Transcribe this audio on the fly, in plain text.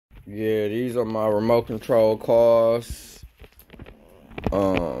Yeah, these are my remote control cars.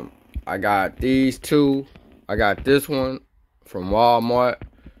 I got these two. I got this one from Walmart.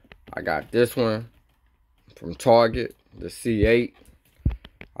 I got this one from Target, the C8.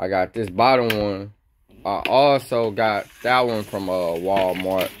 I got this bottom one. I also got that one from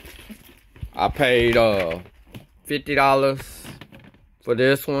Walmart. I paid $50 for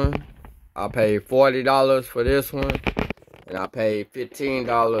this one. I paid $40 for this one. And I paid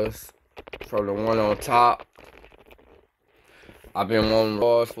 $15 for the one on top. I've been wanting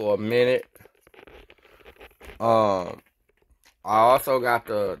cars for a minute. I also got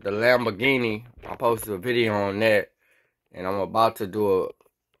the Lamborghini. I posted a video on that. And I'm about to do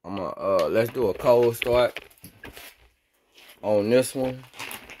let's do a cold start on this one.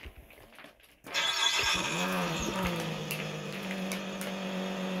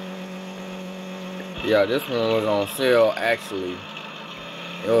 Yeah, this one was on sale actually.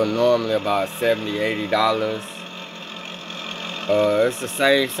 It was normally about $70, $80. It's the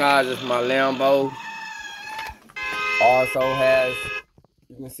same size as my Lambo. Also has,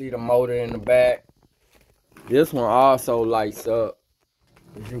 you can see the motor in the back. This one also lights up,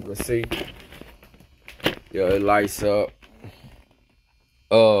 as you can see. Yeah, it lights up.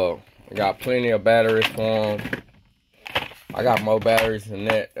 I got plenty of batteries for them. I got more batteries than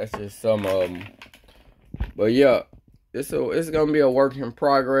that. That's just some of them. But yeah, it's gonna be a work in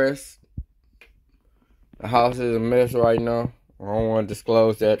progress. The house is a mess right now. I don't want to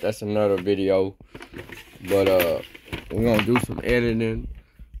disclose that. That's another video. But we're gonna do some editing.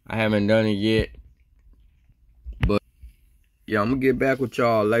 I haven't done it yet. But yeah, I'm gonna get back with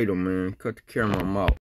y'all later, man. Cut the camera, I'm out.